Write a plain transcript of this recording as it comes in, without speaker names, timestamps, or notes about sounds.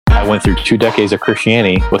I went through 2 decades of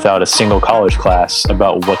Christianity without a single college class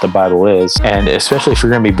about what the Bible is. And especially if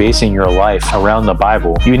you're going to be basing your life around the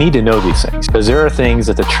Bible, you need to know these things because there are things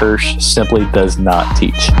that the church simply does not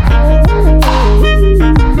teach.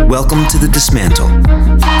 Welcome to The Dismantle,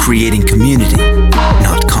 creating community,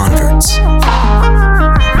 not converts.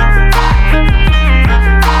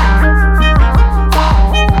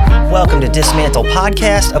 Welcome to Dismantle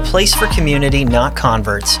Podcast, a place for community, not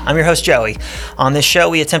converts. I'm your host, Joey. On this show,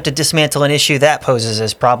 we attempt to dismantle an issue that poses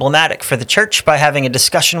as problematic for the church by having a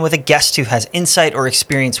discussion with a guest who has insight or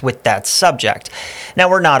experience with that subject. Now,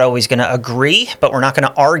 we're not always going to agree, but we're not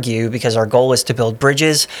going to argue because our goal is to build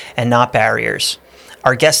bridges and not barriers.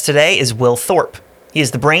 Our guest today is Will Thorpe. He is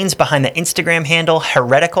the brains behind the Instagram handle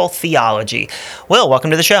Heretical Theology. Will, welcome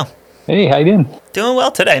to the show. Hey, how you doing? Doing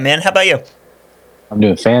well today, man. How about you? I'm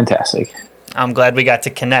doing fantastic. I'm glad we got to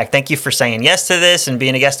connect. Thank you for saying yes to this and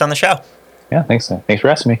being a guest on the show. Yeah, thanks. Thanks for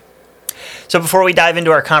asking me. So before we dive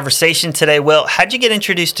into our conversation today, Will, how'd you get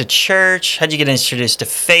introduced to church? How'd you get introduced to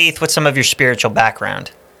faith? What's some of your spiritual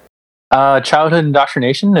background? Childhood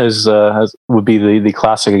indoctrination would be the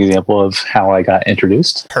classic example of how I got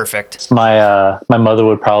introduced. Perfect. My mother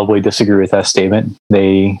would probably disagree with that statement.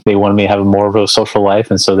 They wanted me to have more of a social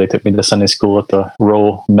life, and so they took me to Sunday school at the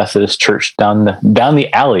rural Methodist church down the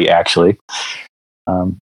alley. Actually,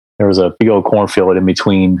 there was a big old cornfield in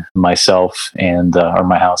between myself and or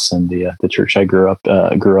my house and the church I grew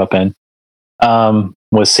up in.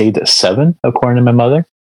 Was saved at 7, according to my mother.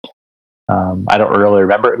 I don't really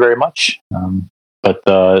remember it very much, but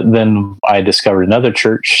then I discovered another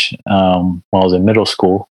church when I was in middle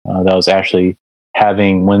school that was actually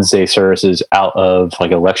having Wednesday services out of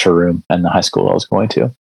like a lecture room in the high school I was going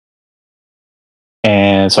to.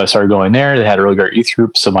 And so I started going there. They had a really great youth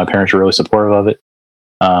group, so my parents were really supportive of it.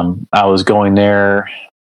 I was going there,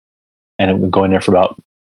 and it was going there for about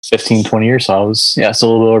 15, 20 years. So I was, still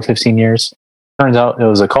a little over 15 years. Turns out it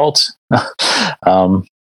was a cult.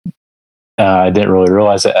 I didn't really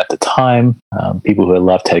realize it at the time. People who had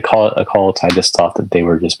left had called it a cult. I just thought that they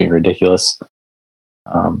were just being ridiculous.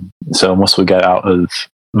 So once we got out of,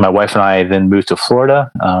 my wife and I then moved to Florida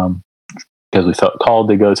because we felt called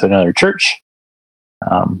to go to another church.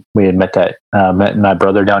 We had met my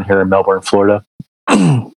brother down here in Melbourne, Florida,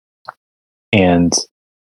 and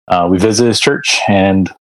we visited his church, and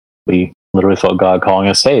we literally felt God calling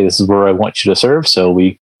us, "Hey, this is where I want you to serve." So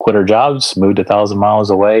we quit our jobs, moved 1,000 miles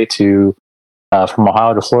away from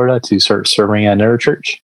Ohio to Florida to start serving at another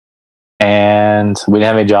church. And we didn't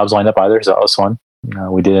have any jobs lined up either, so that was fun.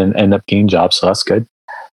 We didn't end up getting jobs, so that's good.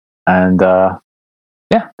 And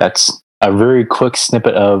that's a very quick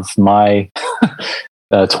snippet of my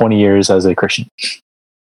 20 years as a Christian.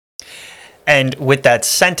 And with that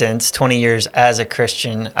sentence, 20 years as a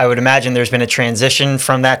Christian, I would imagine there's been a transition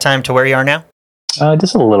from that time to where you are now?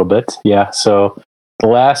 Just a little bit, yeah. So the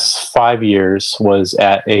last 5 years was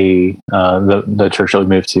at the church that we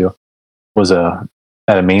moved to was at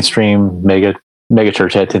a mainstream mega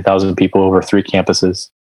church. It had 10,000 people over 3 campuses.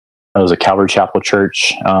 It was a Calvary Chapel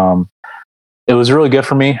church. It was really good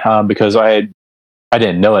for me because I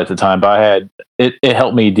didn't know it at the time, but it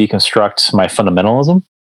helped me deconstruct my fundamentalism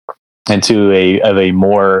into a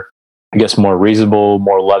more, I guess, more reasonable,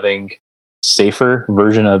 more loving, safer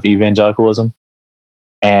version of evangelicalism.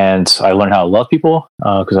 And I learned how to love people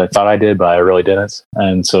because I thought I did, but I really didn't.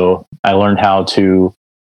 And so I learned how to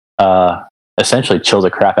essentially chill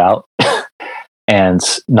the crap out. And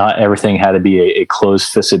not everything had to be a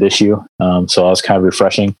closed-fisted issue. So that was kind of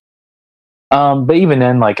refreshing. But even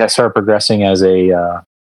then, like I started progressing as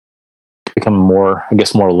become more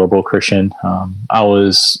liberal Christian. I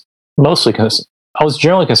was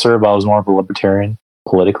generally conservative, but I was more of a libertarian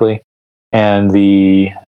politically. And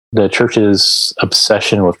the church's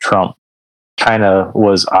obsession with Trump kind of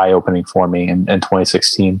was eye-opening for me in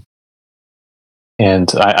 2016.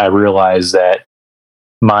 And I realized that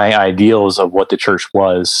my ideals of what the church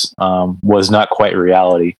was not quite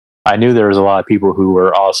reality. I knew there was a lot of people who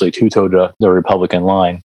were honestly two-toed to the Republican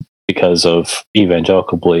line because of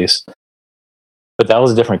evangelical beliefs. But that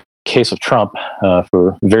was a different case with Trump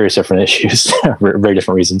for various different issues, very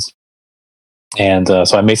different reasons. And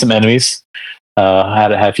so I made some enemies. I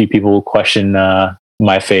had a few people question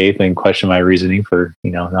my faith and question my reasoning for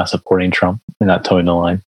not supporting Trump and not towing the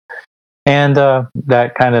line, and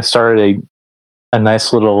that kind of started a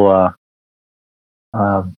nice little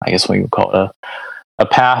I guess what you would call it a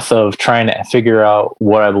path of trying to figure out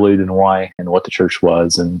what I believed and why and what the church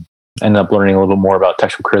was, and ended up learning a little bit more about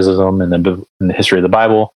textual criticism and the history of the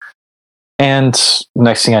Bible. And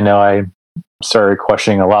next thing I know, started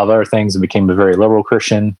questioning a lot of other things and became a very liberal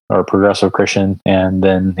Christian or progressive Christian. And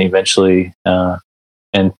then eventually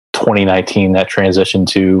in 2019, that transitioned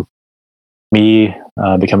to me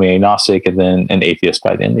becoming agnostic and then an atheist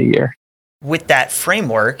by the end of the year. With that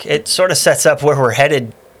framework, it sort of sets up where we're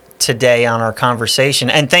headed today on our conversation.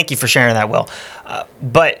 And thank you for sharing that, Will.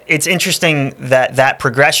 But it's interesting that that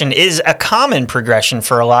progression is a common progression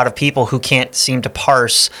for a lot of people who can't seem to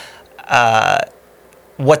parse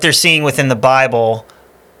what they're seeing within the Bible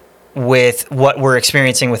with what we're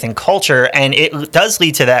experiencing within culture. And it does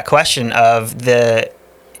lead to that question of the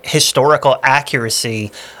historical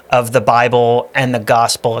accuracy of the Bible and the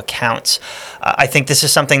gospel accounts. I think this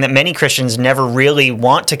is something that many Christians never really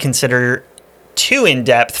want to consider too in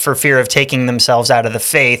depth for fear of taking themselves out of the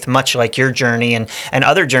faith, much like your journey and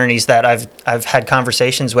other journeys that I've had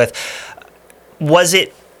conversations with. Was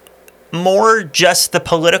it more just the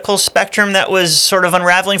political spectrum that was sort of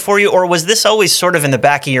unraveling for you, or was this always sort of in the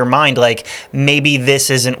back of your mind, like maybe this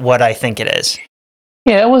isn't what I think it is?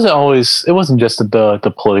 Yeah, it wasn't just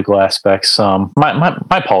the political aspects.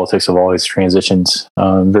 My politics have always transitioned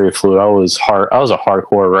very fluid. I was a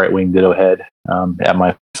hardcore right-wing ditto head at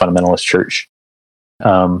my fundamentalist church. It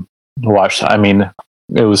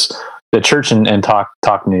was the church and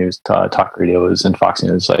talk news, talk radio was in Fox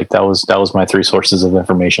News. Like that was my three sources of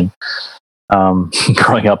information.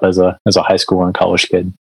 Growing up as a high school and college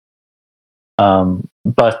kid.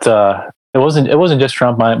 But it wasn't just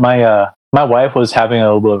Trump. My wife was having a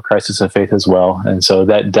little bit of a crisis of faith as well, and so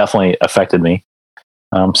that definitely affected me.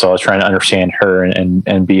 So I was trying to understand her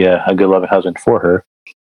and be a good loving husband for her.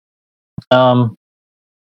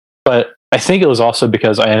 But I think it was also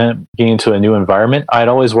because I ended up getting into a new environment. I had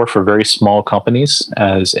always worked for very small companies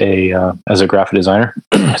as a graphic designer.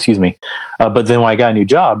 Excuse me. But then when I got a new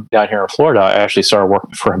job down here in Florida, I actually started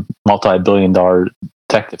working for a multi-billion-dollar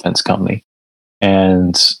tech defense company,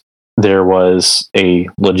 and there was a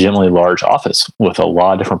legitimately large office with a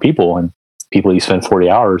lot of different people and people you spend 40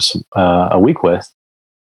 hours a week with.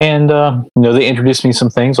 And they introduced me to some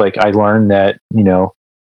things. Like I learned that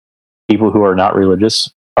people who are not religious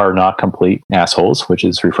are not complete assholes, which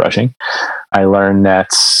is refreshing. I learned that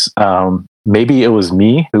maybe it was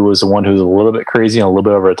me who was the one who was a little bit crazy and a little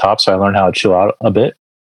bit over the top. So I learned how to chill out a bit.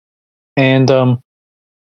 And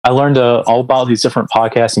I learned all about these different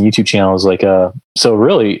podcasts and YouTube channels. So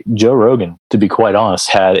really, Joe Rogan, to be quite honest,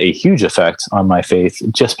 had a huge effect on my faith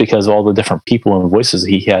just because of all the different people and voices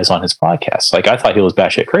he has on his podcast. Like I thought he was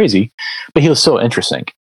batshit crazy, but he was so interesting.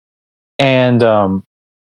 And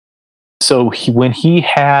so when he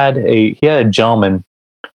had a gentleman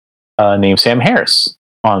named Sam Harris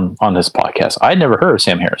on his podcast. I'd never heard of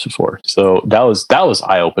Sam Harris before, so that was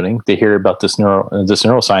eye opening to hear about this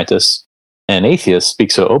neuroscientist and atheist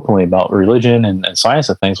speak so openly about religion and science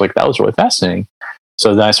and things like that. Was really fascinating.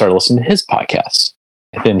 So then I started listening to his podcast,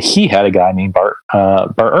 and then he had a guy named Bart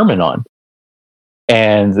Ehrman on.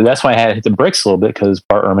 And that's why I had to hit the brakes a little bit, because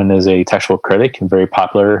Bart Ehrman is a textual critic and very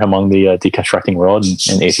popular among the deconstructing world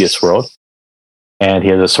and atheist world. And he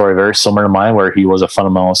has a story very similar to mine, where he was a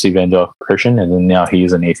fundamentalist evangelical Christian, and then now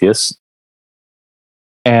he's an atheist.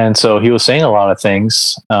 And so he was saying a lot of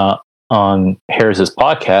things on Harris's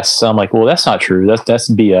podcast. So I'm like, well, that's not true. That's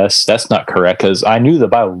BS. That's not correct, because I knew the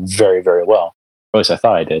Bible very, very well. Or at least I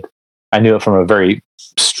thought I did. I knew it from a very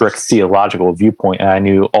strict theological viewpoint, and I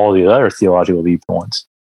knew all the other theological viewpoints.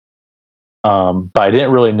 But I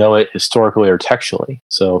didn't really know it historically or textually.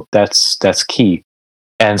 So that's key.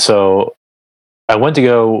 And so I went to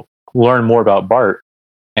go learn more about Bart,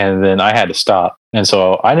 and then I had to stop. And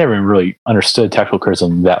so I never really understood textual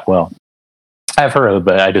criticism that well. I've heard of it,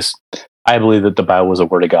 but I believe that the Bible was a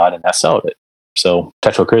word of God, and that's all of it. So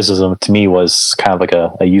textual criticism to me was kind of like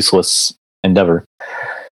a useless endeavor.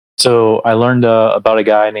 So I learned about a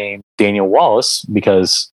guy named Daniel Wallace,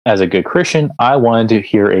 because as a good Christian, I wanted to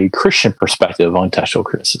hear a Christian perspective on textual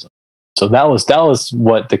criticism. So that was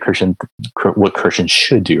what what Christians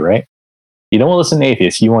should do, right? You don't want to listen to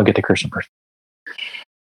atheists. You want to get the Christian person.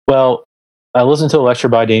 Well, I listened to a lecture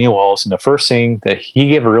by Daniel Wallace, and the first thing that he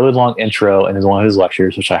gave a really long intro in one of his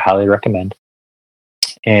lectures, which I highly recommend.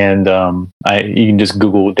 And you can just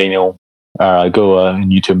Google Daniel, go on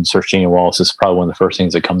YouTube and search Daniel Wallace. It's probably one of the first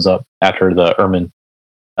things that comes up after the Ehrman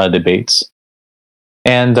debates.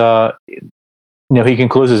 And he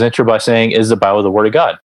concludes his intro by saying, "Is the Bible the Word of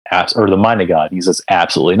God or the mind of God?" He says,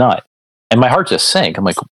 "Absolutely not." And my heart just sank. I'm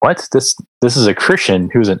like, what? This is a Christian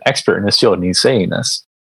who's an expert in this field, and he's saying this.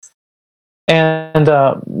 And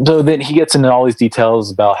so then he gets into all these details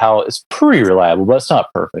about how it's pretty reliable, but it's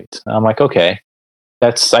not perfect. And I'm like, okay,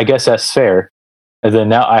 I guess that's fair. And then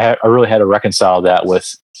now I really had to reconcile that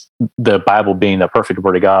with the Bible being the perfect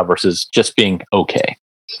word of God versus just being okay.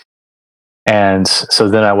 And so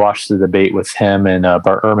then I watched the debate with him and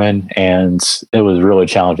Bart Ehrman, and it was really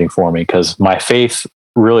challenging for me because my faith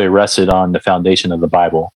really rested on the foundation of the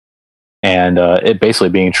Bible and it basically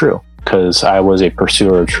being true, because I was a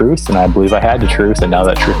pursuer of truth and I believe I had the truth, and now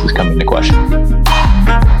that truth is coming into question.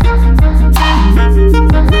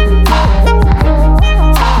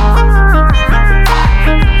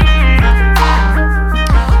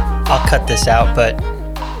 I'll cut this out,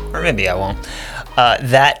 or maybe I won't.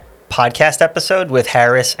 That podcast episode with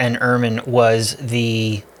Harris and Ehrman was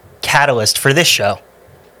the catalyst for this show.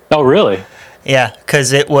 Oh, really? Yeah,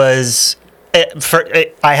 because I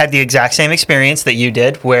had the exact same experience that you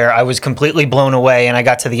did, where I was completely blown away, and I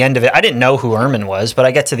got to the end of it. I didn't know who Ehrman was, but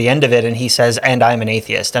I get to the end of it, and he says, "And I'm an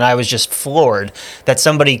atheist," and I was just floored that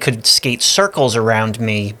somebody could skate circles around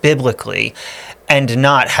me biblically and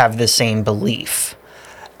not have the same belief.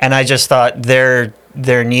 And I just thought there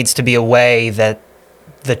needs to be a way that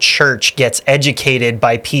the church gets educated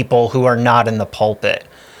by people who are not in the pulpit.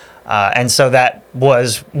 And so that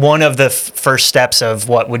was one of the first steps of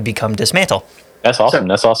what would become Dismantle. That's awesome.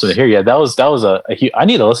 That's awesome to hear. Yeah, that was a huge, I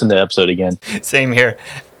need to listen to the episode again. Same here.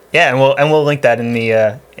 Yeah, and we'll link that in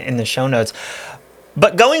the show notes.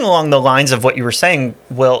 But going along the lines of what you were saying,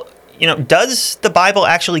 Will, does the Bible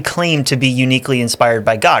actually claim to be uniquely inspired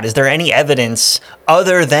by God? Is there any evidence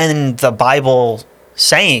other than the Bible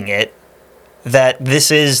saying it that this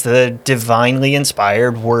is the divinely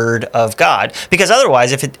inspired word of God? Because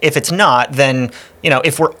otherwise, if it's not, then,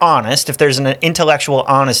 if we're honest, if there's an intellectual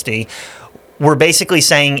honesty, we're basically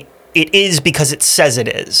saying it is because it says it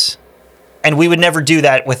is. And we would never do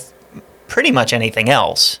that with pretty much anything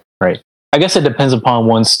else. Right. I guess it depends upon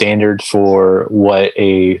one's standard for what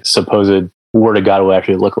a supposed word of God will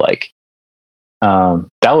actually look like. That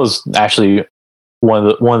was actually one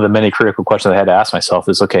of the many critical questions I had to ask myself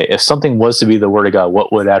is, okay, if something was to be the word of God,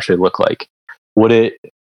 what would it actually look like?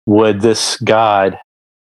 Would this God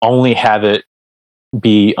only have it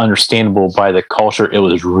be understandable by the culture it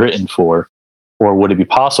was written for? Or would it be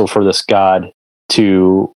possible for this God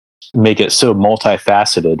to make it so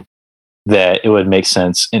multifaceted that it would make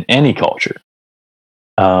sense in any culture?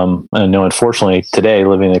 I know, unfortunately, today,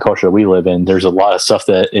 living in the culture that we live in, there's a lot of stuff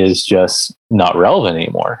that is just not relevant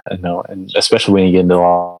anymore. And especially when you get into a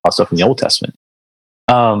lot of stuff in the Old Testament.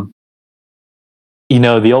 The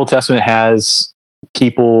Old Testament has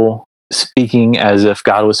people speaking as if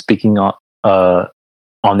God was speaking on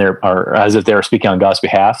their, or as if they were speaking on God's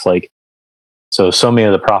behalf. So many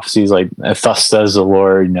of the prophecies, like "Thus says the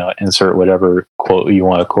Lord," insert whatever quote you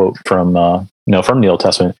want to quote from the Old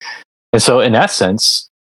Testament. And so, in that sense,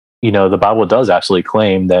 the Bible does actually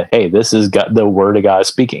claim that, hey, this is God, the word of God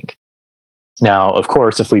speaking. Now, of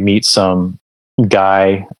course, if we meet some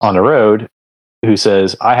guy on the road who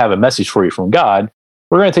says, "I have a message for you from God,"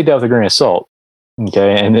 we're going to take that with a grain of salt.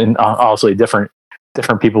 Okay, and then obviously different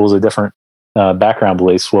people with different background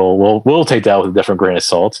beliefs will take that with a different grain of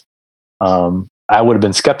salt. I would have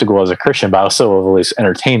been skeptical as a Christian, but I was still at least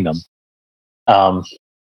entertain them.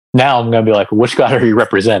 Now I'm going to be like, which God are you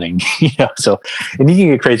representing? So, and you can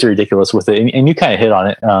get crazy ridiculous with it. And you kind of hit on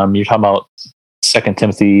it. You're talking about 2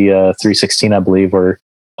 Timothy 3:16, I believe, where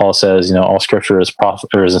Paul says, all scripture is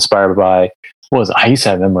inspired by, I used to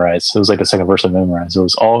have memorized. It was like the second verse I memorized. It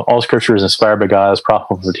was all scripture is inspired by God, is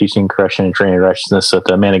profitable for teaching, correction, and training in righteousness, so that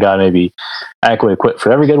the man of God may be adequately equipped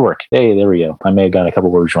for every good work. Hey, there we go. I may have gotten a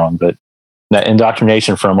couple words wrong, but that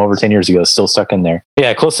indoctrination from over 10 years ago is still stuck in there.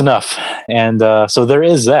 Yeah, close enough. And so there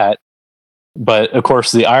is that. But of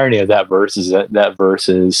course, the irony of that verse is that verse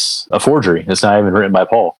is a forgery. It's not even written by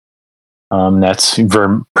Paul. That's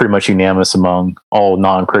pretty much unanimous among all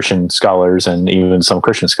non-Christian scholars and even some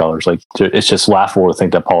Christian scholars. It's just laughable to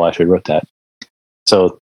think that Paul actually wrote that.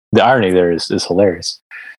 So the irony there is hilarious.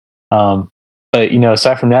 But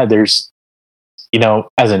aside from that, there's,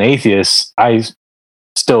 as an atheist, I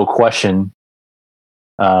still question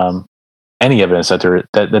any evidence that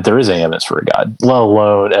there is any evidence for a God, let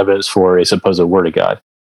alone evidence for a supposed word of God.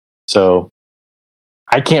 So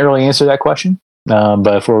I can't really answer that question.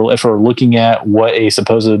 But if we're looking at what a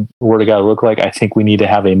supposed word of God look like, I think we need to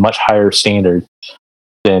have a much higher standard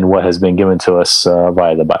than what has been given to us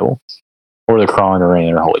via the Bible or the Quran or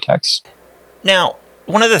any other holy text. Now,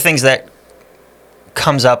 one of the things that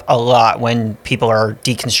comes up a lot when people are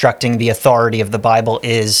deconstructing the authority of the Bible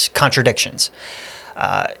is contradictions.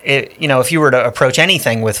 If you were to approach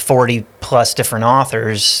anything with 40 plus different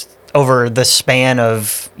authors over the span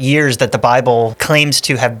of years that the Bible claims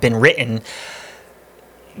to have been written,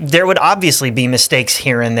 there would obviously be mistakes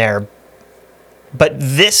here and there. But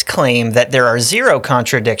this claim that there are zero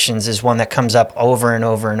contradictions is one that comes up over and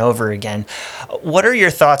over and over again. What are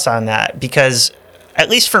your thoughts on that? Because at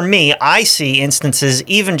least for me, I see instances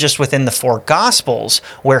even just within the four Gospels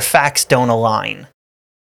where facts don't align.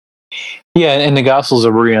 Yeah, in the Gospels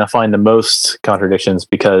are where you're going to find the most contradictions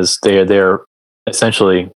because they're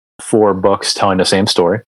essentially four books telling the same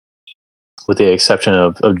story, with the exception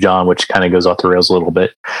of John, which kind of goes off the rails a little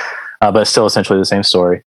bit, but it's still essentially the same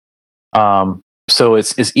story. So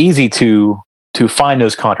it's easy to find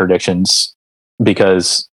those contradictions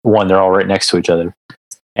because, one, they're all right next to each other,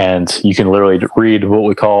 and you can literally read what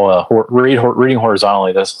we call reading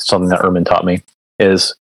horizontally. That's something that Ehrman taught me,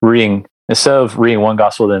 is reading instead of reading one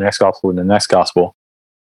gospel to the next gospel and the next gospel,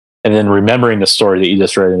 and then remembering the story that you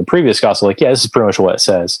just read in the previous gospel. Like, yeah, this is pretty much what it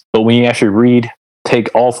says. But when you actually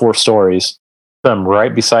take all four stories, put them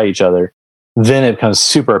right beside each other, then it becomes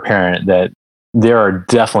super apparent that there are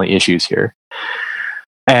definitely issues here.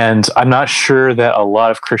 And I'm not sure that a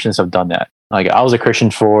lot of Christians have done that. Like, I was a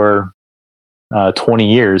Christian for 20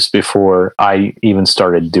 years before I even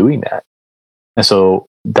started doing that. And so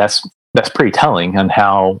that's pretty telling on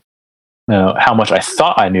how much I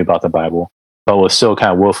thought I knew about the Bible, but was still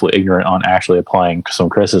kind of willfully ignorant on actually applying some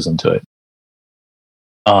criticism to it.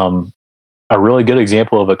 A really good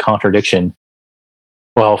example of a contradiction.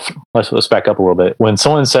 Well, let's back up a little bit. When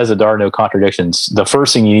someone says that there are no contradictions, the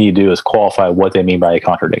first thing you need to do is qualify what they mean by a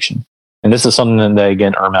contradiction. And this is something that,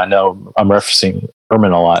 again, Ehrman, I know I'm referencing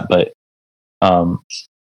Ehrman a lot, but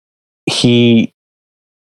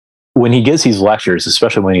when he gives these lectures,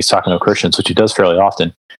 especially when he's talking to Christians, which he does fairly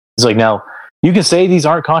often, he's like, now, you can say these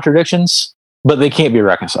aren't contradictions, but they can't be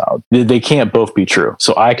reconciled. They can't both be true.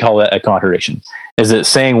 So I call that a contradiction. Is it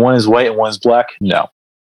saying one is white and one is black? No.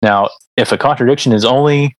 Now, if a contradiction is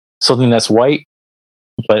only something that's white,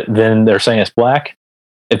 but then they're saying it's black,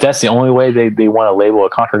 if that's the only way they want to label a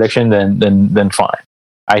contradiction, then fine.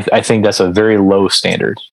 I think that's a very low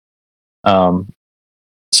standard. So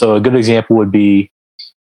a good example would be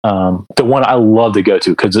the one I love to go to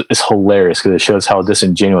because it's hilarious because it shows how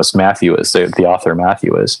disingenuous Matthew is, the author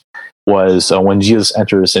Matthew is, was when Jesus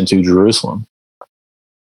enters into Jerusalem.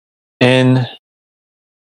 In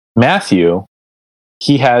Matthew,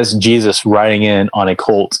 he has Jesus riding in on a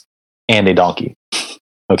colt and a donkey.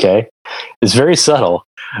 Okay, it's very subtle,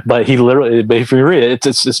 but but if you read it,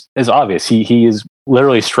 it's obvious. He is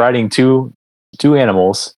literally striding two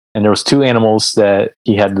animals, and there was two animals that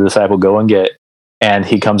he had the disciple go and get, and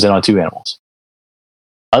he comes in on two animals.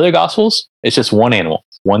 Other gospels, it's just one animal,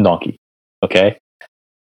 one donkey. Okay,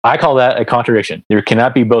 I call that a contradiction. There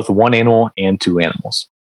cannot be both one animal and two animals,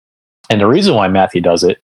 and the reason why Matthew does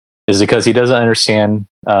it is because he doesn't understand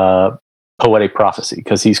poetic prophecy,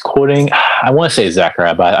 because he's quoting, I want to say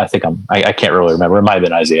Zechariah, but I can't really remember. It might have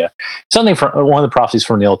been Isaiah. Something from one of the prophecies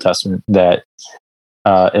from the Old Testament that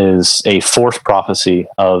is a fourth prophecy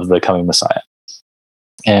of the coming Messiah.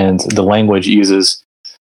 And the language uses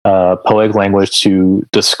poetic language to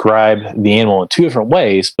describe the animal in two different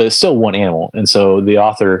ways, but it's still one animal. And so the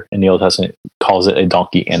author in the Old Testament calls it a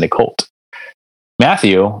donkey and a colt.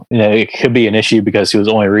 Matthew, it could be an issue because he was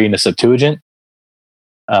only reading the Septuagint.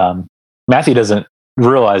 Matthew doesn't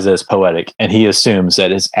realize that it's poetic, and he assumes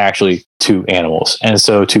that it's actually two animals. And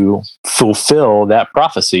so to fulfill that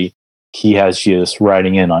prophecy, he has Jesus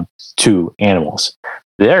riding in on two animals.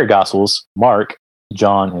 Their Gospels, Mark,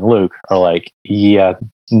 John, and Luke, are like, yeah,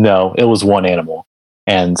 no, it was one animal.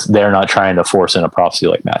 And they're not trying to force in a prophecy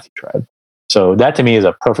like Matthew tried. So that to me is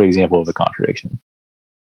a perfect example of a contradiction.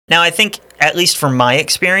 Now, I think, at least from my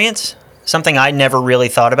experience, something I never really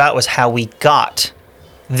thought about was how we got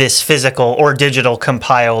this physical or digital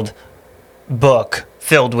compiled book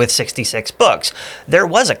filled with 66 books. There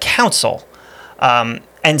was a council, and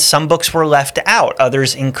some books were left out,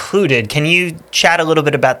 others included. Can you chat a little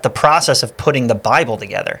bit about the process of putting the Bible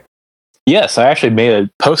together? Yes, I actually made a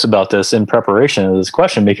post about this in preparation of this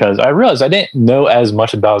question because I realized I didn't know as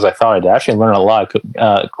much about as I thought I did. I actually learned a lot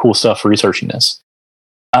of cool stuff researching this.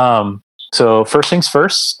 So first things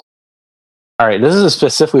first. All right, this is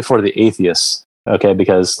specifically for the atheists, okay,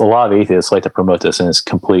 because a lot of atheists like to promote this and it's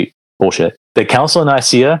complete bullshit. The Council of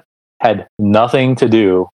Nicaea had nothing to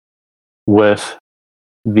do with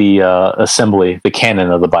the assembly, the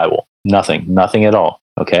canon of the Bible. Nothing at all,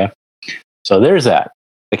 okay? So there's that.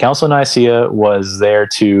 The Council of Nicaea was there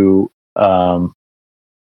to, to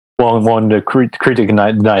critique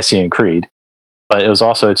the Nicene Creed, but it was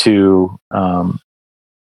also to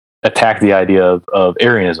attack the idea of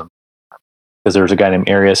Arianism, because there was a guy named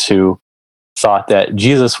Arius who thought that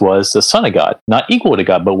Jesus was the Son of God, not equal to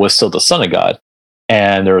God, but was still the Son of God.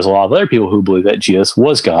 And there was a lot of other people who believed that Jesus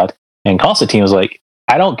was God, And Constantine was like,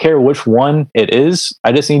 I don't care which one it is.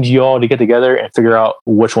 I just need you all to get together and figure out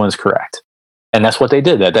which one is correct. And that's what they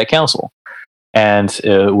did at that council. And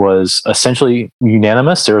it was essentially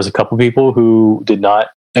unanimous. There was a couple people who did not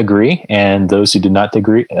agree, and those who did not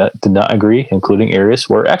agree, including Arius,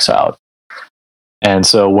 were exiled. And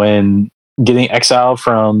so when getting exiled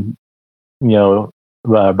from,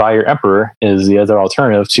 by your emperor is the other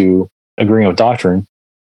alternative to agreeing with doctrine,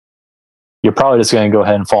 you're probably just going to go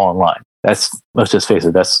ahead and fall in line. Let's just face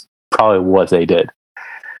it, that's probably what they did.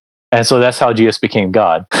 And so that's how Jesus became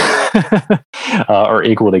God, or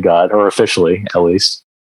equal to God, or officially at least.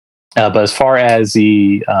 But as far as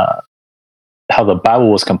how the Bible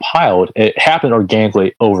was compiled, it happened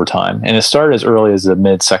organically over time, and it started as early as the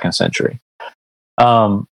mid-2nd century.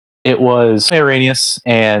 It was Irenaeus,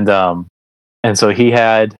 and so he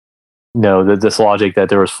had, this logic that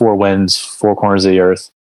there was 4 winds, 4 corners of the earth,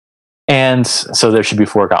 and so there should be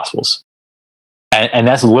 4 gospels, and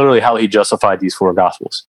that's literally how he justified these 4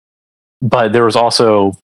 gospels. But there was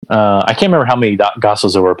also I can't remember how many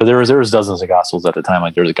gospels there were, but there was dozens of gospels at the time.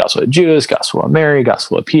 Like there was a gospel of Judas, gospel of Mary,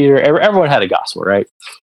 gospel of Peter. Everyone had a gospel, right?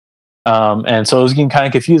 And so it was getting kind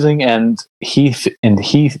of confusing, and he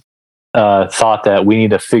thought that we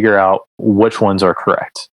need to figure out which ones are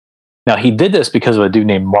correct. Now, he did this because of a dude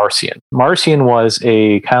named Marcion. Marcion was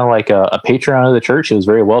a kind of like a patron of the church. He was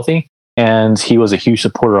very wealthy, and he was a huge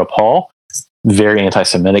supporter of Paul, very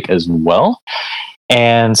anti-Semitic as well.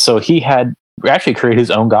 And so he had actually created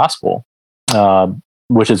his own gospel,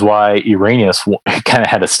 which is why Irenaeus kind of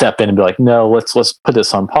had to step in and be like, no, let's put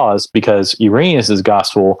this on pause, because Irenaeus's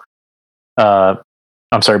gospel,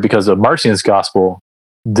 because of Marcion's gospel,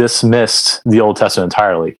 dismissed the Old Testament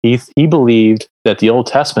entirely. He believed that the Old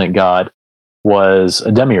Testament God was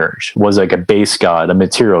a demiurge, was like a base God, a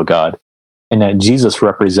material God, and that Jesus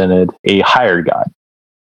represented a higher God,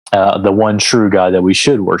 the one true God that we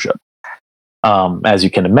should worship. As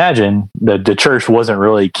you can imagine, the church wasn't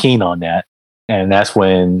really keen on that, and that's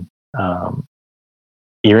when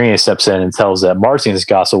Irenaeus steps in and tells that Marcion's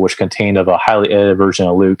gospel, which contained of a highly edited version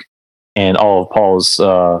of Luke and all of Paul's,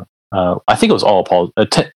 I think it was all of Paul's.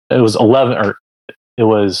 It was 11, or it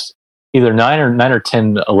was either 9 or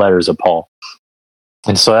 10 letters of Paul,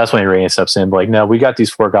 and so that's when Irenaeus steps in, like, no, we got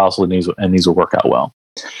these 4 gospels, and these will work out well.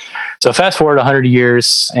 So fast forward 100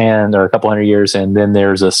 years, or a couple hundred years, and then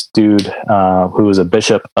there's this dude who was a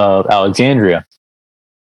bishop of Alexandria,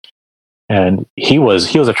 and he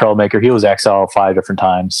was a troublemaker. He was exiled 5 different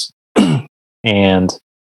times, and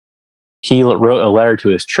he wrote a letter to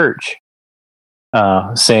his church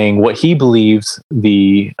saying what he believed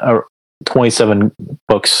the 27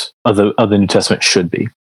 books of the New Testament should be,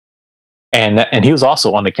 and he was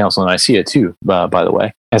also on the Council of Nicaea too, by the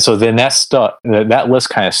way. And so then that stuck. That list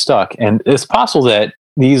kind of stuck, and it's possible that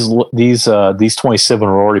these 27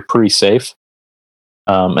 were already pretty safe,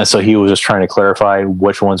 and so he was just trying to clarify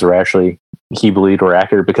which ones were actually he believed were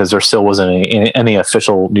accurate, because there still wasn't any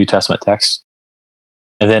official New Testament text.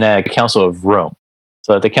 And then at the Council of Rome,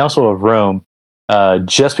 so at the Council of Rome,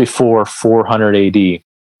 just before 400 AD,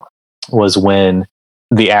 was when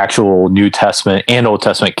the actual New Testament and Old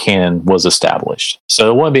Testament canon was established. So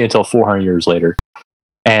it wouldn't be until 400 years later.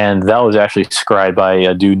 And that was actually scribed by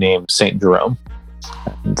a dude named Saint Jerome.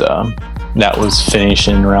 And that was finished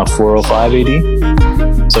in around 405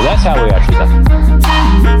 AD. So that's how we actually done it.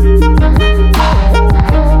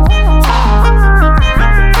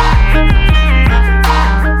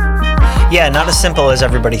 Yeah, not as simple as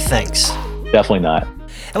everybody thinks. Definitely not.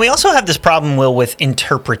 And we also have this problem, Will, with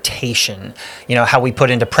interpretation, how we put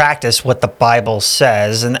into practice what the Bible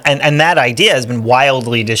says. And that idea has been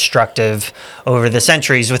wildly destructive over the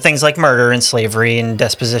centuries with things like murder and slavery and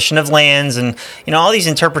disposition of lands and, all these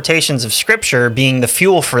interpretations of Scripture being the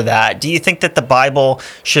fuel for that. Do you think that the Bible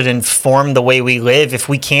should inform the way we live if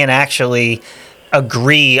we can't actually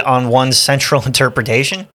agree on one central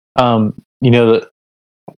interpretation?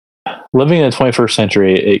 Living in the 21st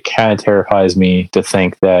century, it kind of terrifies me to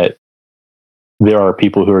think that there are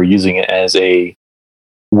people who are using it as a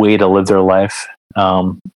way to live their life.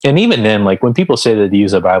 And even then, like when people say that they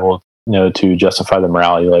use the Bible, to justify their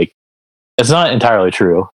morality, like it's not entirely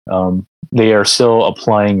true. They are still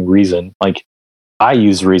applying reason. Like I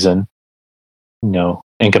use reason,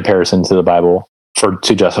 in comparison to the Bible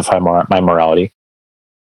to justify my morality.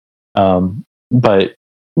 But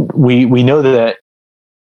we know that.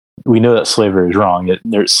 We know that slavery is wrong.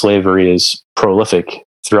 Slavery is prolific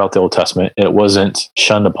throughout the Old Testament. It wasn't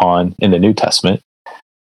shunned upon in the New Testament.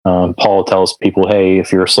 Paul tells people, hey,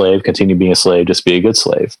 if you're a slave, continue being a slave, just be a good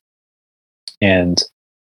slave. And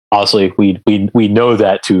obviously we know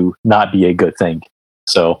that to not be a good thing.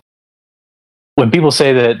 So when people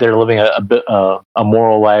say that they're living a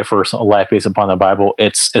moral life or a life based upon the Bible,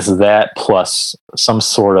 it's that plus some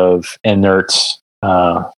sort of not inert,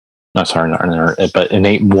 but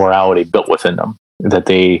innate morality built within them, that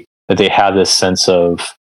they have this sense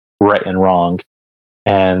of right and wrong.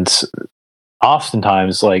 And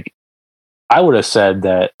oftentimes, like, I would have said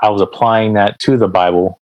that I was applying that to the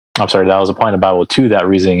Bible. That I was applying the Bible to that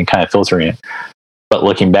reasoning and kind of filtering it. But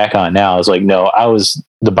looking back on it now, I was like, no,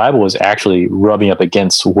 the Bible was actually rubbing up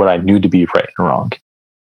against what I knew to be right and wrong.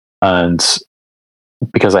 And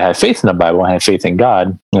because I had faith in the Bible, I had faith in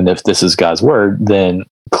God, and if this is God's word, then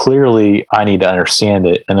clearly I need to understand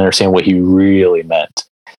it and understand what he really meant.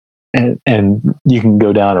 And you can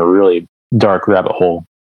go down a really dark rabbit hole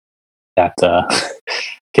that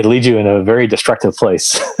could lead you in a very destructive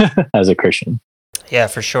place as a Christian. Yeah,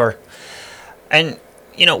 for sure. And,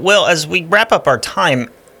 Will, as we wrap up our time,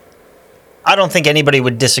 I don't think anybody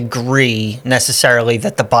would disagree necessarily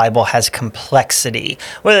that the Bible has complexity.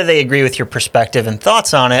 Whether they agree with your perspective and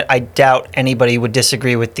thoughts on it, I doubt anybody would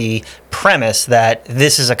disagree with the premise that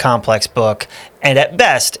this is a complex book, and at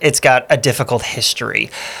best, it's got a difficult history.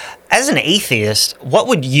 As an atheist, what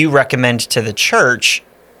would you recommend to the church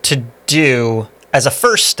to do as a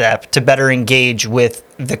first step to better engage with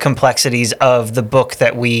the complexities of the book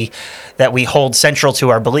that we hold central to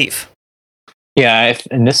our belief? Yeah,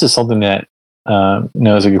 and this is something that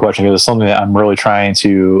is a good question, because it's something that I'm really trying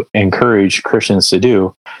to encourage Christians to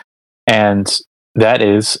do, and that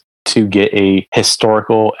is to get a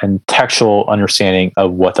historical and textual understanding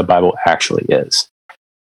of what the Bible actually is.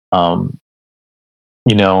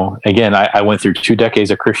 Again, I went through 2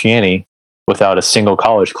 decades of Christianity without a single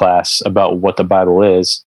college class about what the Bible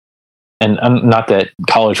is. And not that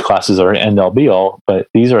college classes are end all be all, but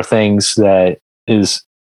these are things that is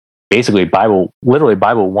basically literally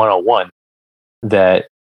Bible 101 that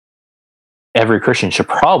every Christian should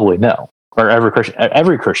probably know, or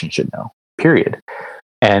every Christian should know, period.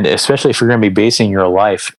 And especially if you're going to be basing your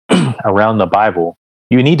life around the Bible,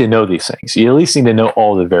 you need to know these things. You at least need to know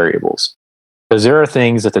all the variables, because there are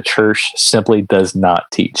things that the church simply does not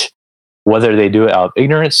teach. Whether they do it out of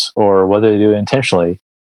ignorance or whether they do it intentionally,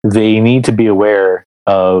 they need to be aware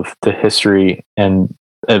of the history and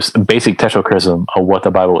basic textual criticism of what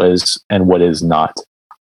the Bible is and what is not.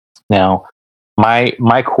 Now,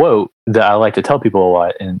 my quote that I like to tell people a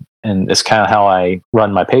lot, and it's kind of how I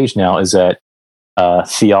run my page now, is that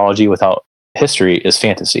theology without history is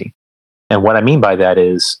fantasy. And what I mean by that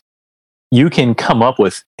is you can come up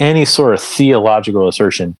with any sort of theological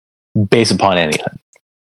assertion based upon anything.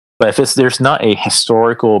 But if there's not a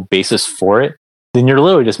historical basis for it, then you're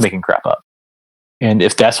literally just making crap up. And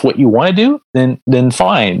if that's what you want to do, then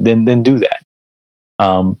fine, then do that.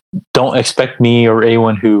 Don't expect me or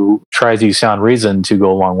anyone who tries to use sound reason to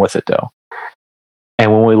go along with it, though.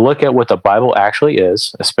 And when we look at what the Bible actually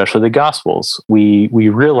is, especially the Gospels, we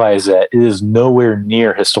realize that it is nowhere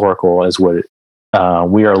near historical as what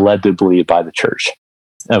we are led to believe by the church.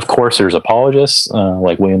 And of course, there's apologists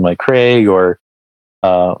like William Lane Craig or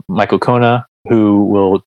Michael Kona, who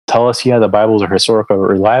will tell us, the Bibles are historical or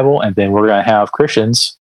reliable, and then we're going to have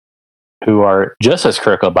Christians who are just as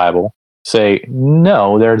critical of the Bible say,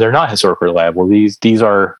 no, they're not historically reliable. These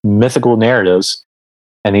are mythical narratives,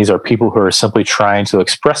 and these are people who are simply trying to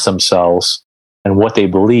express themselves and what they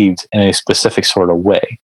believed in a specific sort of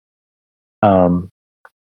way.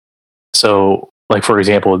 So, like, for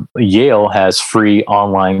example, Yale has free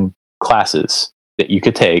online classes that you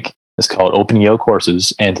could take. It's called Open Yale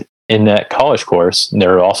Courses, and in that college course,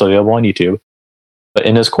 they're also available on YouTube, but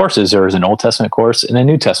in those courses, there is an Old Testament course and a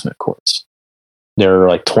New Testament course. There are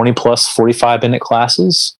like 20 plus 45-minute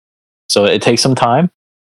classes, so it takes some time.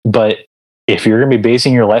 But if you're going to be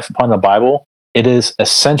basing your life upon the Bible, it is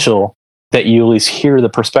essential that you at least hear the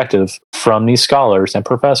perspective from these scholars and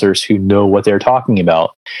professors who know what they're talking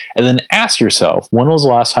about. And then ask yourself, when was the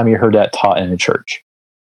last time you heard that taught in a church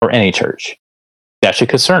or any church? That should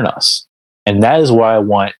concern us. And that is what I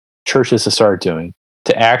want churches to start doing,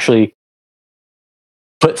 to actually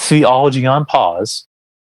put theology on pause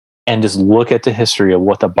and just look at the history of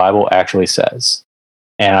what the Bible actually says.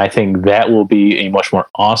 And I think that will be a much more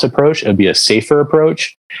honest approach. It'll be a safer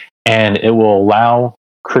approach, and it will allow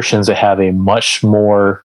Christians to have a much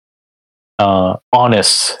more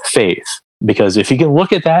honest faith. Because if you can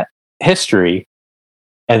look at that history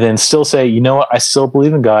and then still say, you know what, I still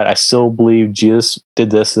believe in God, I still believe Jesus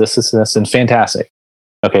did this, and fantastic.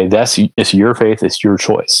 Okay, it's your faith, it's your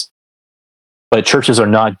choice. But churches are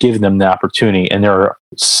not giving them the opportunity, and there are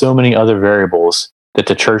so many other variables that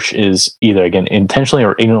the church is either, again, intentionally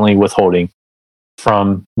or ignorantly withholding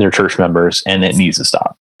from their church members, and it needs to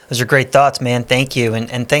stop. Those are great thoughts, man. Thank you.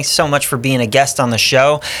 And thanks so much for being a guest on the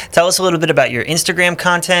show. Tell us a little bit about your Instagram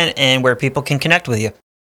content and where people can connect with you.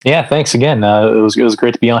 Yeah, thanks again. It was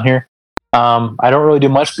great to be on here. I don't really do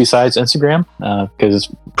much besides Instagram because it's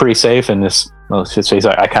pretty safe, and let's just face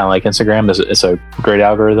it, I kind of like Instagram. It's a great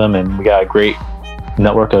algorithm, and we got a great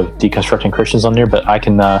network of deconstructing Christians on there. But I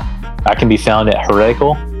can be found at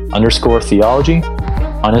heretical_theology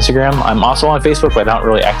on Instagram. I'm also on Facebook, but not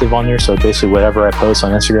really active on there. So basically, whatever I post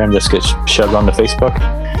on Instagram just gets shoved onto Facebook.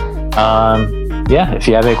 Yeah, if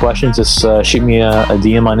you have any questions, just shoot me a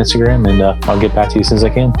DM on Instagram, and I'll get back to you as soon as I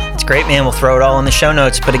can. It's great, man. We'll throw it all in the show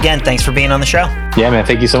notes. But again, thanks for being on the show. Yeah, man.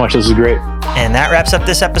 Thank you so much. This was great. And that wraps up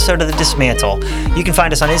this episode of The Dismantle. You can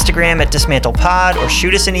find us on Instagram at DismantlePod or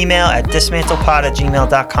shoot us an email at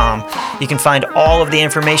dismantlepod@gmail.com. You can find all of the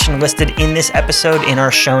information listed in this episode in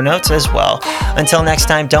our show notes as well. Until next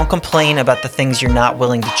time, don't complain about the things you're not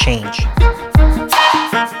willing to change.